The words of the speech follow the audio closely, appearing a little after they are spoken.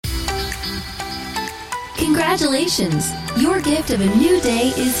Congratulations! Your gift of a new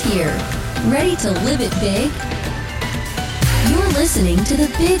day is here. Ready to live it big? You're listening to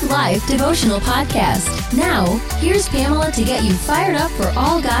the Big Life Devotional Podcast. Now, here's Pamela to get you fired up for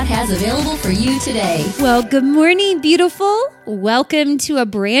all God has available for you today. Well, good morning, beautiful. Welcome to a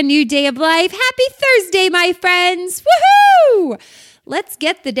brand new day of life. Happy Thursday, my friends. Woohoo! Let's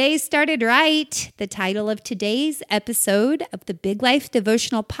get the day started right. The title of today's episode of the Big Life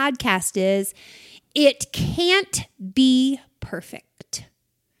Devotional Podcast is It Can't Be Perfect.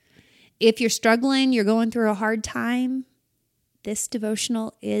 If you're struggling, you're going through a hard time, this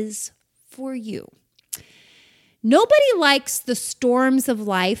devotional is for you. Nobody likes the storms of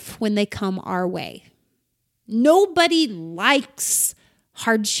life when they come our way. Nobody likes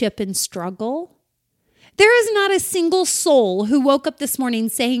hardship and struggle. There is not a single soul who woke up this morning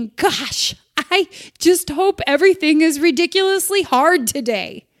saying, "Gosh, I just hope everything is ridiculously hard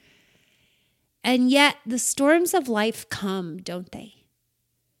today." And yet the storms of life come, don't they?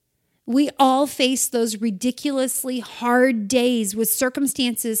 We all face those ridiculously hard days with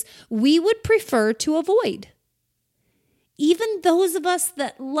circumstances we would prefer to avoid. Even those of us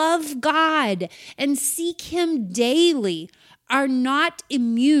that love God and seek Him daily are not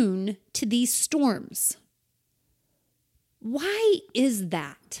immune to these storms. Why is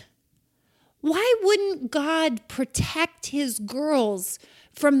that? Why wouldn't God protect His girls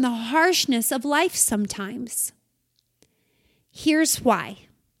from the harshness of life sometimes? Here's why.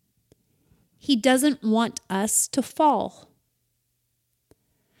 He doesn't want us to fall.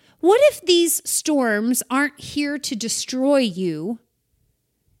 What if these storms aren't here to destroy you?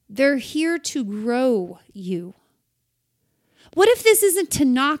 They're here to grow you. What if this isn't to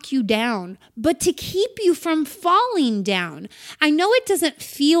knock you down, but to keep you from falling down? I know it doesn't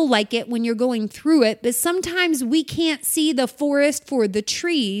feel like it when you're going through it, but sometimes we can't see the forest for the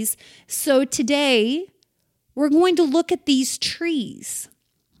trees. So today, we're going to look at these trees.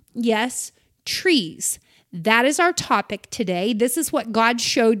 Yes, trees. That is our topic today. This is what God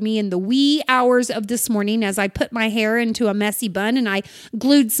showed me in the wee hours of this morning as I put my hair into a messy bun and I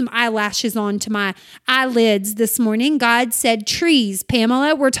glued some eyelashes onto my eyelids this morning. God said, trees,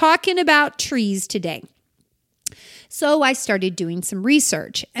 Pamela, we're talking about trees today. So I started doing some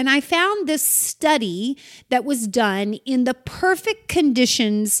research and I found this study that was done in the perfect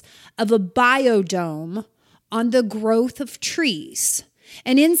conditions of a biodome on the growth of trees.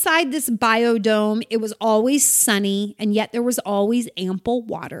 And inside this biodome, it was always sunny, and yet there was always ample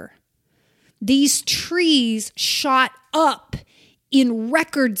water. These trees shot up in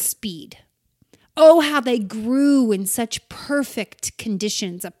record speed. Oh, how they grew in such perfect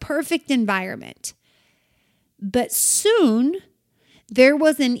conditions, a perfect environment. But soon, there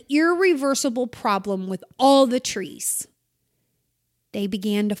was an irreversible problem with all the trees. They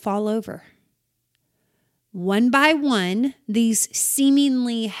began to fall over. One by one, these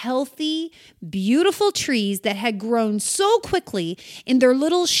seemingly healthy, beautiful trees that had grown so quickly in their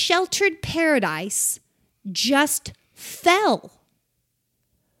little sheltered paradise just fell.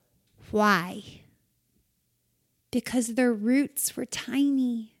 Why? Because their roots were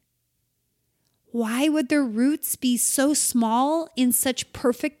tiny. Why would their roots be so small in such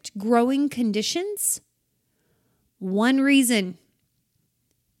perfect growing conditions? One reason.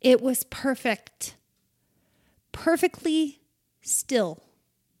 It was perfect. Perfectly still.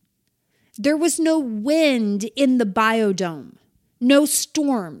 There was no wind in the biodome, no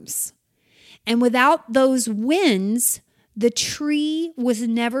storms. And without those winds, the tree was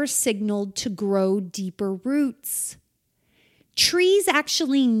never signaled to grow deeper roots. Trees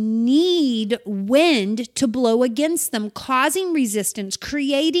actually need wind to blow against them, causing resistance,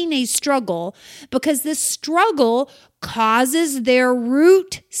 creating a struggle, because this struggle causes their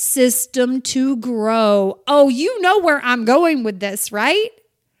root system to grow. Oh, you know where I'm going with this, right?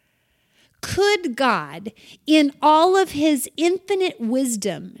 Could God, in all of His infinite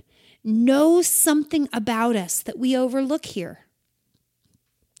wisdom, know something about us that we overlook here?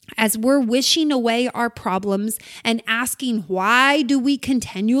 As we're wishing away our problems and asking, why do we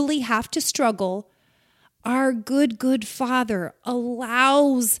continually have to struggle? Our good Father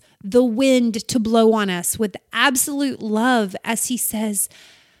allows the wind to blow on us with absolute love as He says,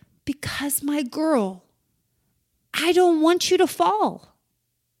 because my girl, I don't want you to fall.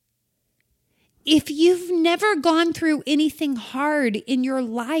 If you've never gone through anything hard in your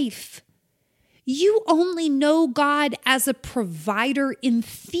life, you only know God as a provider in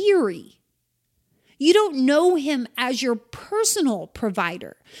theory. You don't know him as your personal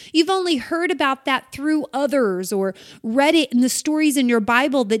provider. You've only heard about that through others or read it in the stories in your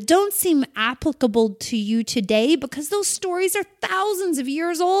Bible that don't seem applicable to you today because those stories are thousands of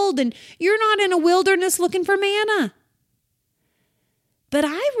years old and you're not in a wilderness looking for manna. But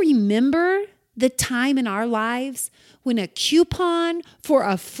I remember the time in our lives when a coupon for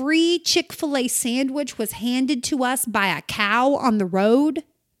a free Chick-fil-A sandwich was handed to us by a cow on the road.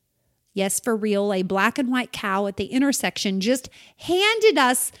 Yes, for real, a black and white cow at the intersection just handed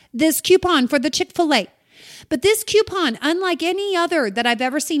us this coupon for the Chick-fil-A. But this coupon, unlike any other that I've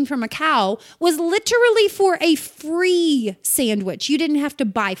ever seen from a cow, was literally for a free sandwich. You didn't have to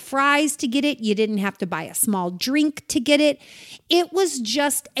buy fries to get it. You didn't have to buy a small drink to get it. It was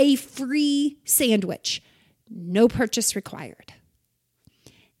just a free sandwich. No purchase required.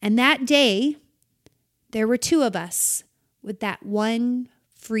 And that day, there were two of us with that one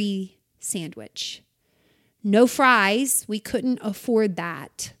free sandwich. No fries. We couldn't afford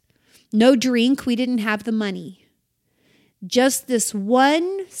that. No drink, we didn't have the money. Just this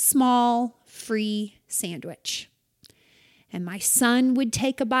one small free sandwich. And my son would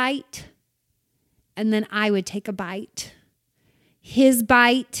take a bite, and then I would take a bite. His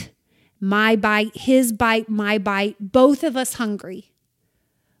bite, my bite, his bite, my bite, both of us hungry.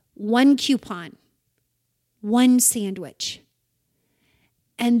 One coupon, one sandwich.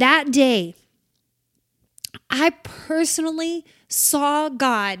 And that day, I personally saw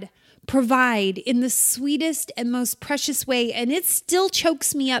God provide in the sweetest and most precious way. And it still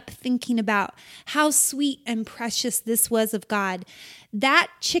chokes me up thinking about how sweet and precious this was of God. That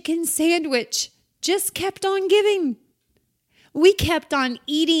chicken sandwich just kept on giving. We kept on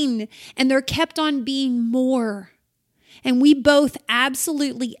eating, and there kept on being more. And we both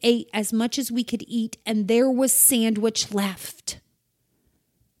absolutely ate as much as we could eat, and there was sandwich left.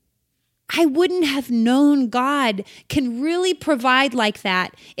 I wouldn't have known God can really provide like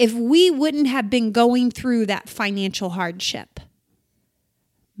that if we wouldn't have been going through that financial hardship.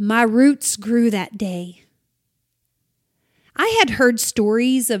 My roots grew that day. I had heard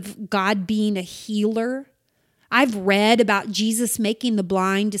stories of God being a healer. I've read about Jesus making the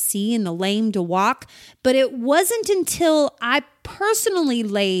blind to see and the lame to walk, but it wasn't until I personally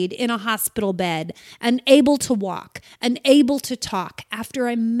laid in a hospital bed, unable to walk, unable to talk after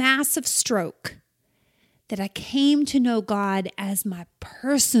a massive stroke, that I came to know God as my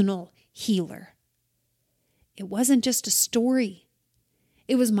personal healer. It wasn't just a story.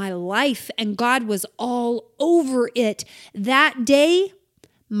 It was my life, and God was all over it. That day,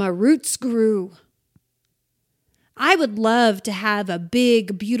 my roots grew. I would love to have a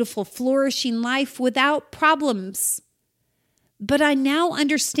big, beautiful, flourishing life without problems. But I now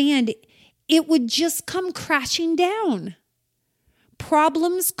understand it would just come crashing down.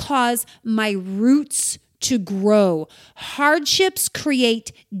 Problems cause my roots to grow. Hardships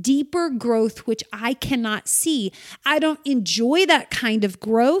create deeper growth, which I cannot see. I don't enjoy that kind of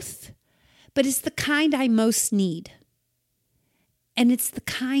growth, but it's the kind I most need. And it's the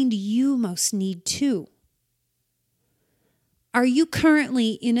kind you most need too. Are you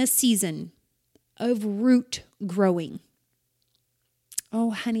currently in a season of root growing?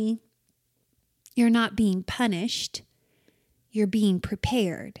 Oh, honey, you're not being punished. You're being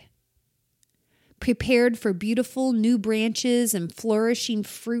prepared. Prepared for beautiful new branches and flourishing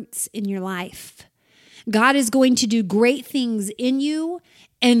fruits in your life. God is going to do great things in you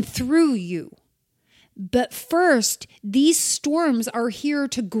and through you. But first, these storms are here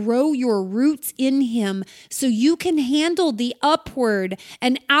to grow your roots in Him so you can handle the upward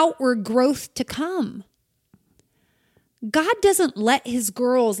and outward growth to come. God doesn't let His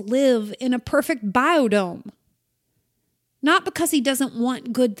girls live in a perfect biodome. Not because He doesn't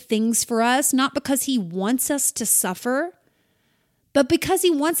want good things for us, not because He wants us to suffer, but because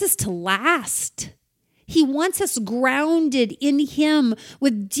He wants us to last. He wants us grounded in Him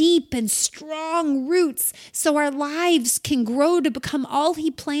with deep and strong roots so our lives can grow to become all He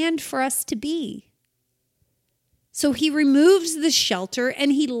planned for us to be. So He removes the shelter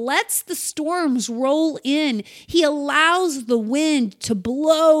and He lets the storms roll in. He allows the wind to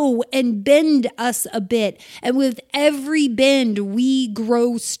blow and bend us a bit. And with every bend, we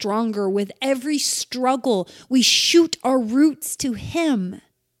grow stronger. With every struggle, we shoot our roots to Him.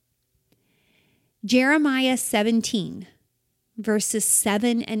 Jeremiah 17, verses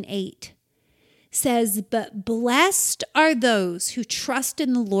 7 and 8 says, "But blessed are those who trust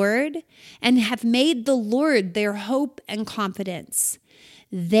in the Lord and have made the Lord their hope and confidence.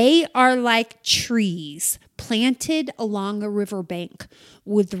 They are like trees planted along a riverbank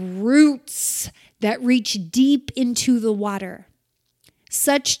with roots that reach deep into the water.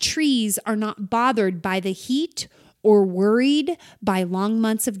 Such trees are not bothered by the heat or worried by long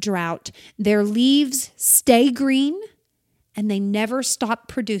months of drought. Their leaves stay green and they never stop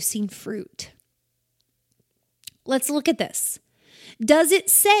producing fruit. Let's look at this. Does it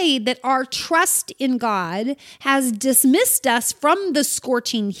say that our trust in God has dismissed us from the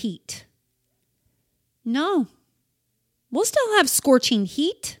scorching heat? No. We'll still have scorching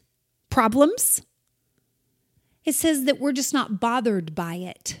heat problems. It says that we're just not bothered by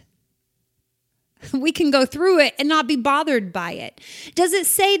it. We can go through it and not be bothered by it. Does it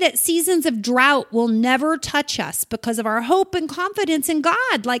say that seasons of drought will never touch us because of our hope and confidence in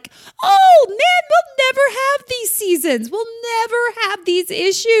God? Like, oh man, we'll never have these seasons. We'll never have these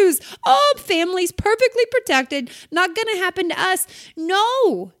issues. Oh, family's perfectly protected. Not going to happen to us.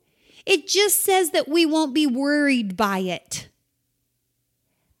 No, it just says that we won't be worried by it.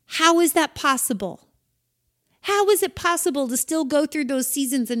 How is that possible? How is it possible to still go through those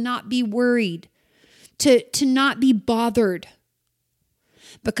seasons and not be worried? To not be bothered?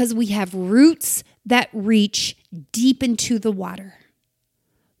 Because we have roots that reach deep into the water.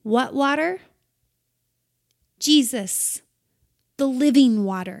 What water? Jesus, the living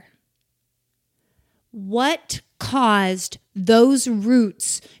water. What caused those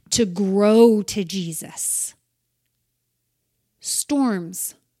roots to grow to Jesus?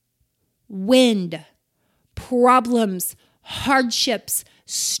 Storms, wind, problems, hardships,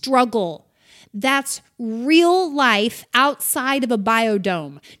 struggle. That's real life outside of a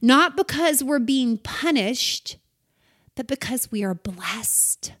biodome. Not because we're being punished, but because we are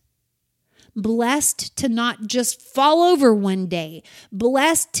blessed. Blessed to not just fall over one day.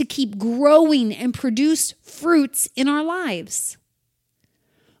 Blessed to keep growing and produce fruits in our lives.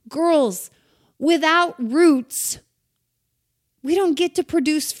 Girls, without roots, we don't get to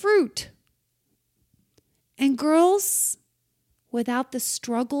produce fruit. And girls, without the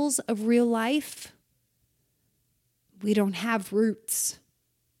struggles of real life, we don't have roots.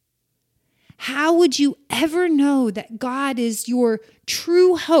 How would you ever know that God is your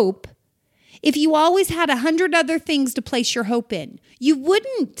true hope if you always had 100 other things to place your hope in? You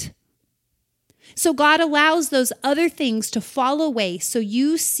wouldn't. So God allows those other things to fall away so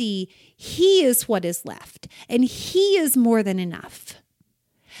you see He is what is left and He is more than enough.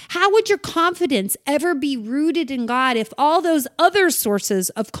 How would your confidence ever be rooted in God if all those other sources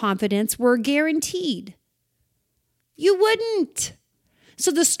of confidence were guaranteed? You wouldn't. So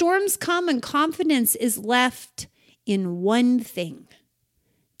the storms come and confidence is left in one thing,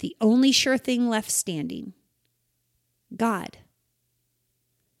 the only sure thing left standing, God.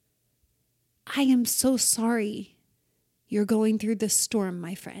 I am so sorry you're going through this storm,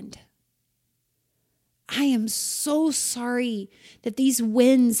 my friend. I am so sorry that these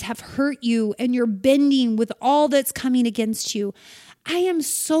winds have hurt you and you're bending with all that's coming against you. I am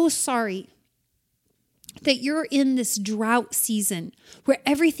so sorry that you're in this drought season where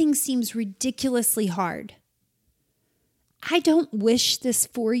everything seems ridiculously hard. I don't wish this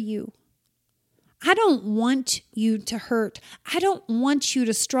for you. I don't want you to hurt. I don't want you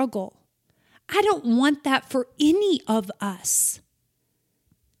to struggle. I don't want that for any of us.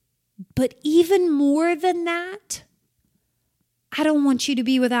 But even more than that, I don't want you to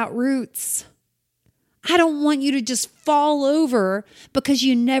be without roots. I don't want you to just fall over because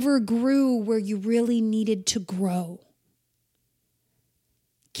you never grew where you really needed to grow.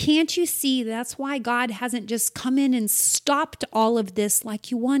 Can't you see that's why God hasn't just come in and stopped all of this like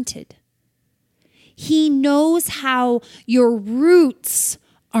you wanted? He knows how your roots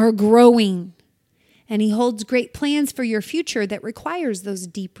are growing. And He holds great plans for your future that requires those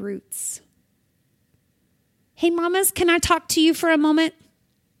deep roots. Hey, mamas, can I talk to you for a moment?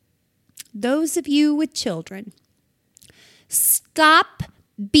 Those of you with children, stop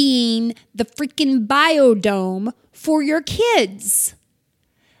being the freaking biodome for your kids.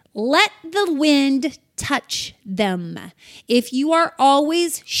 Let the wind touch them. If you are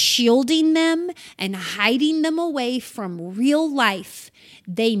always shielding them and hiding them away from real life,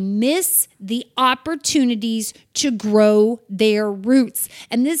 they miss the opportunities to grow their roots.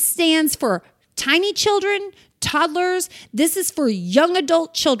 And this stands for tiny children, toddlers. This is for young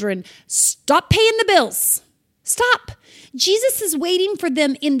adult children. Stop paying the bills. Stop. Jesus is waiting for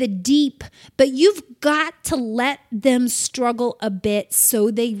them in the deep, but you've got to let them struggle a bit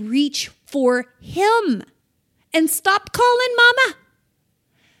so they reach for Him. And stop calling mama.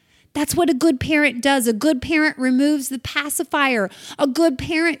 That's what a good parent does. A good parent removes the pacifier. A good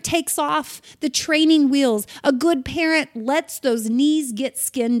parent takes off the training wheels. A good parent lets those knees get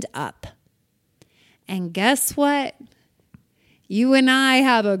skinned up. And guess what? You and I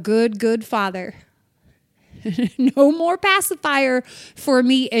have a good Father. No more pacifier for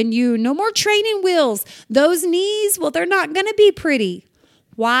me and you. No more training wheels. Those knees, well, they're not going to be pretty.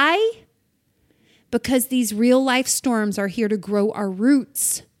 Why? Because these real life storms are here to grow our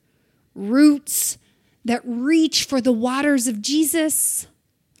roots. Roots that reach for the waters of Jesus.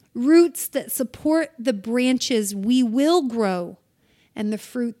 Roots that support the branches we will grow and the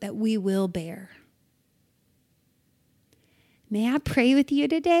fruit that we will bear. May I pray with you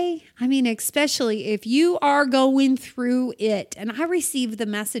today? I mean, especially if you are going through it. And I receive the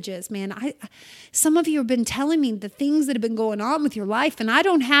messages, man. Some of you have been telling me the things that have been going on with your life, and I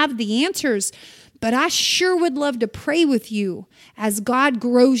don't have the answers, but I sure would love to pray with you as God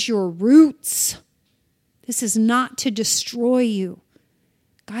grows your roots. This is not to destroy you.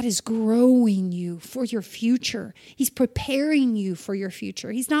 God is growing you for your future. He's preparing you for your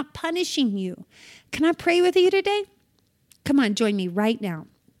future. He's not punishing you. Can I pray with you today? Come on, join me right now.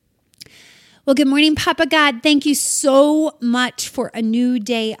 Well, good morning, Papa God. Thank you so much for a new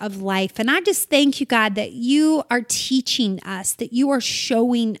day of life. And I just thank you, God, that you are teaching us, that you are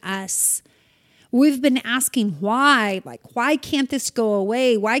showing us. We've been asking why, why can't this go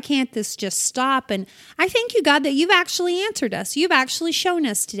away? Why can't this just stop? And I thank you, God, that you've actually answered us. You've actually shown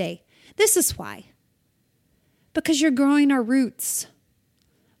us today. This is why. Because you're growing our roots.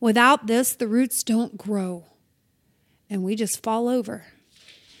 Without this, the roots don't grow. And we just fall over.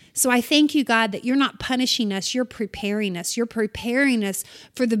 So I thank you, God, that you're not punishing us. You're preparing us. You're preparing us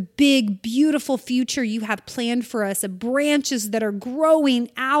for the big, beautiful future you have planned for us, of branches that are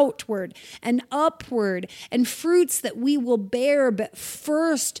growing outward and upward, and fruits that we will bear. But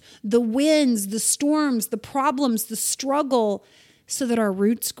first, the winds, the storms, the problems, the struggle, so that our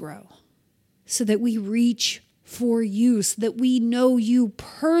roots grow, so that we reach for you, so that we know you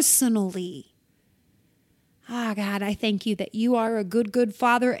personally. God, I thank you that you are a good, good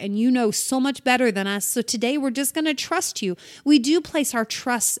Father, and you know so much better than us. So today we're just going to trust you. We do place our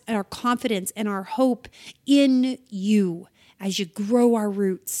trust and our confidence and our hope in you as you grow our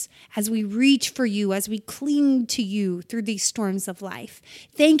roots, as we reach for you, as we cling to you through these storms of life.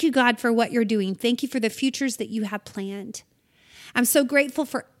 Thank you, God, for what you're doing. Thank you for the futures that you have planned. I'm so grateful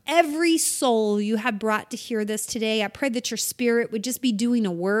for every soul you have brought to hear this today. I pray that your Spirit would just be doing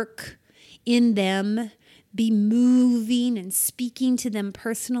a work in them, be moving and speaking to them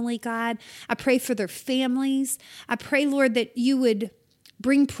personally, God. I pray for their families. I pray, Lord, that you would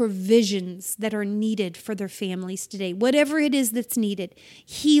bring provisions that are needed for their families today. Whatever it is that's needed,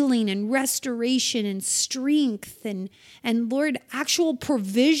 healing and restoration and strength and Lord, actual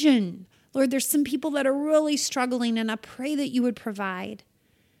provision. Lord, there's some people that are really struggling, and I pray that you would provide.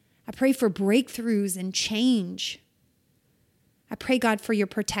 I pray for breakthroughs and change. I pray, God, for your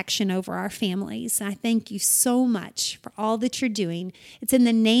protection over our families. I thank you so much for all that you're doing. It's in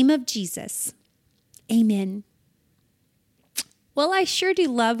the name of Jesus. Amen. Well, I sure do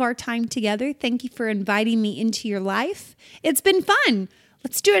love our time together. Thank you for inviting me into your life. It's been fun.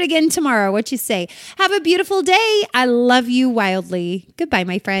 Let's do it again tomorrow. What you say? Have a beautiful day. I love you wildly. Goodbye,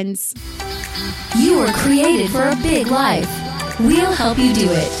 my friends. You were created for a big life. We'll help you do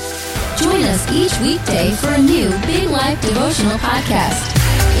it. Join us each weekday for a new Big Life devotional podcast.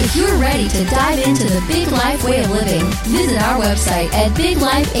 If you're ready to dive into the big life way of living, visit our website at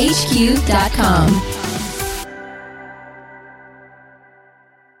biglifehq.com.